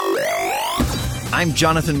I'm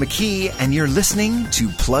Jonathan McKee, and you're listening to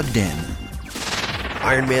Plugged In.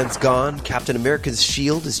 Iron Man's gone, Captain America's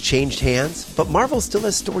shield has changed hands, but Marvel still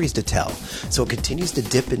has stories to tell, so it continues to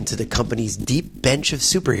dip into the company's deep bench of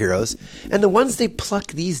superheroes, and the ones they pluck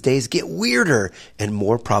these days get weirder and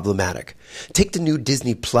more problematic. Take the new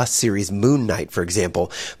Disney Plus series Moon Knight, for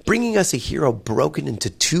example, bringing us a hero broken into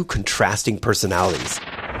two contrasting personalities.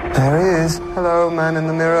 There he is. Hello, man in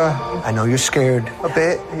the mirror. I know you're scared. A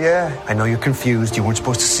bit, yeah. I know you're confused. You weren't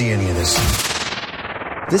supposed to see any of this.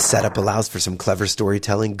 This setup allows for some clever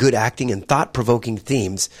storytelling, good acting, and thought-provoking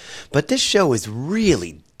themes, but this show is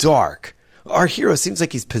really dark. Our hero seems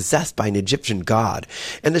like he's possessed by an Egyptian god,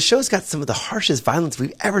 and the show's got some of the harshest violence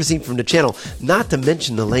we've ever seen from the channel, not to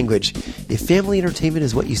mention the language. If family entertainment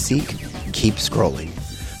is what you seek, keep scrolling.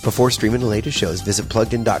 Before streaming the latest shows, visit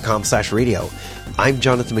PluggedIn.com/radio. I'm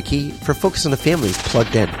Jonathan McKee for Focus on the Family's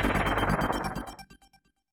Plugged In.